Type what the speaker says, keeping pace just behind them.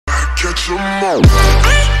get your mouth.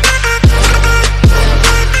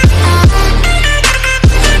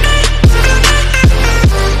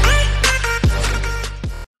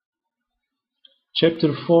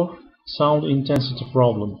 Chapter 4 Sound Intensity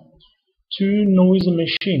Problem. Two noisy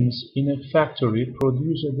machines in a factory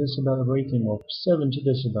produce a decibel rating of 70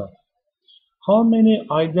 decibel. How many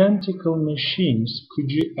identical machines could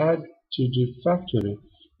you add to the factory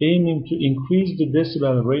aiming to increase the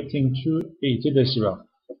decibel rating to 80 decibel?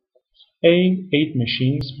 A. 8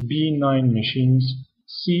 machines, B. 9 machines,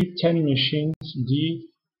 C. 10 machines, D.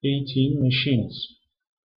 18 machines.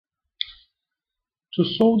 To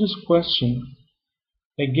solve this question,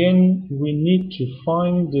 again, we need to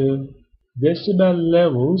find the decibel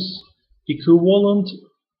levels equivalent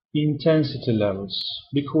intensity levels.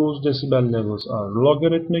 Because decibel levels are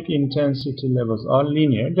logarithmic, intensity levels are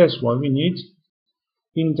linear. That's why we need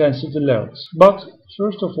intensity levels. But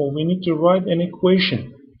first of all, we need to write an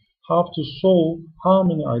equation how to solve how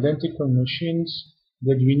many identical machines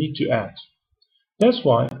that we need to add. That's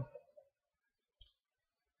why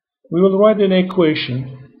we will write an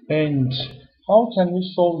equation. And how can we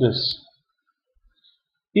solve this?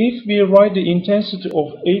 If we write the intensity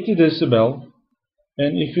of 80 decibel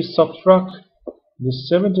and if we subtract the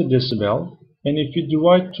 70 decibel and if we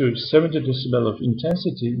divide to 70 decibel of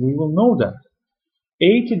intensity, we will know that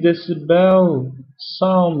 80 decibel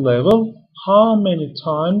sound level how many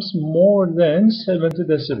times more than 70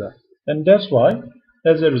 decibel. And that's why,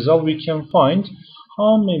 as a result, we can find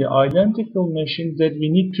how many identical machines that we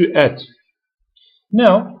need to add.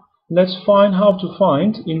 Now, let's find how to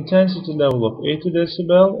find intensity level of 80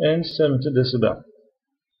 decibel and 70 decibel.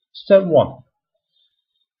 Step 1.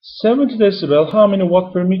 70 decibel, how many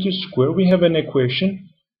watt per meter square? We have an equation.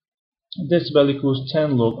 Decibel equals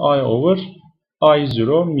 10 log I over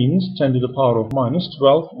I0 means 10 to the power of minus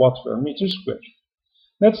 12 watt per meter square.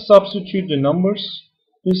 Let's substitute the numbers.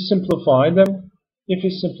 We simplify them. If we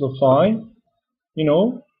simplify,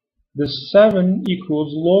 the 7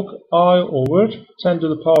 equals log I over 10 to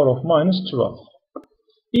the power of minus 12.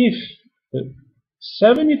 If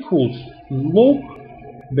 7 equals log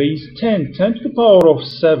base 10, 10 to the power of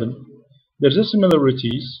 7, there's a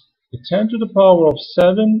similarities. 10 to the power of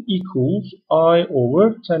 7 equals I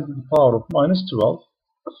over 10 to the power of minus 12.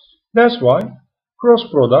 That's why cross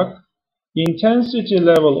product intensity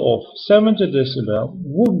level of 70 decibel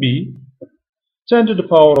would be 10 to the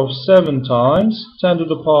power of 7 times 10 to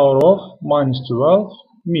the power of minus 12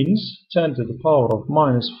 means 10 to the power of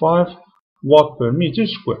minus 5 watt per meter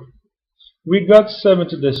square. We got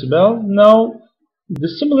 70 decibel. Now the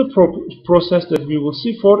similar process that we will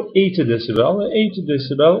see for 80 decibel. 80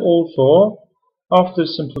 decibel also, after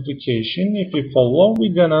simplification, if we follow,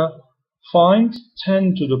 we're gonna find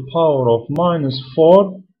 10 to the power of minus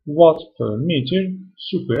 4 watt per meter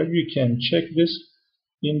square. You can check this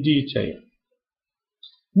in detail.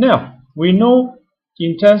 Now, we know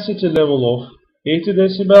intensity level of 80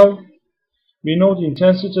 decibel. We know the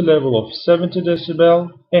intensity level of 70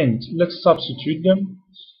 decibel. And let's substitute them.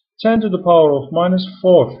 10 to the power of minus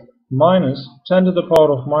 4 minus 10 to the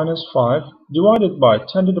power of minus 5 divided by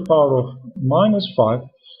 10 to the power of minus 5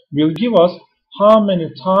 will give us how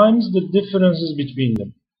many times the differences between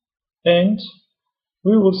them. And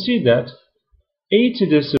we will see that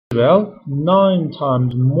 80 decibel 9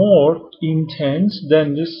 times more intense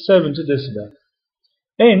than this 70 decibel.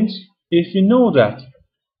 And if we know that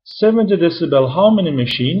 70 decibel how many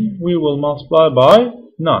machine, we will multiply by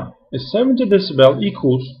 9. A 70 decibel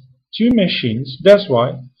equals 2 machines. That's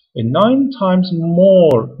why 9 times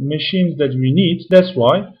more machines that we need. That's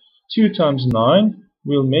why 2 times 9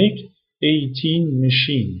 will make 18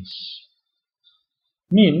 machines.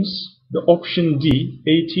 Means the option D,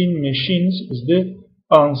 18 machines, is the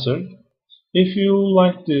answer. If you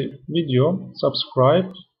like the video, subscribe,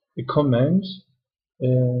 comment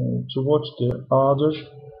to watch the other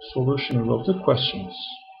solutions of the questions.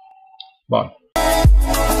 Bye.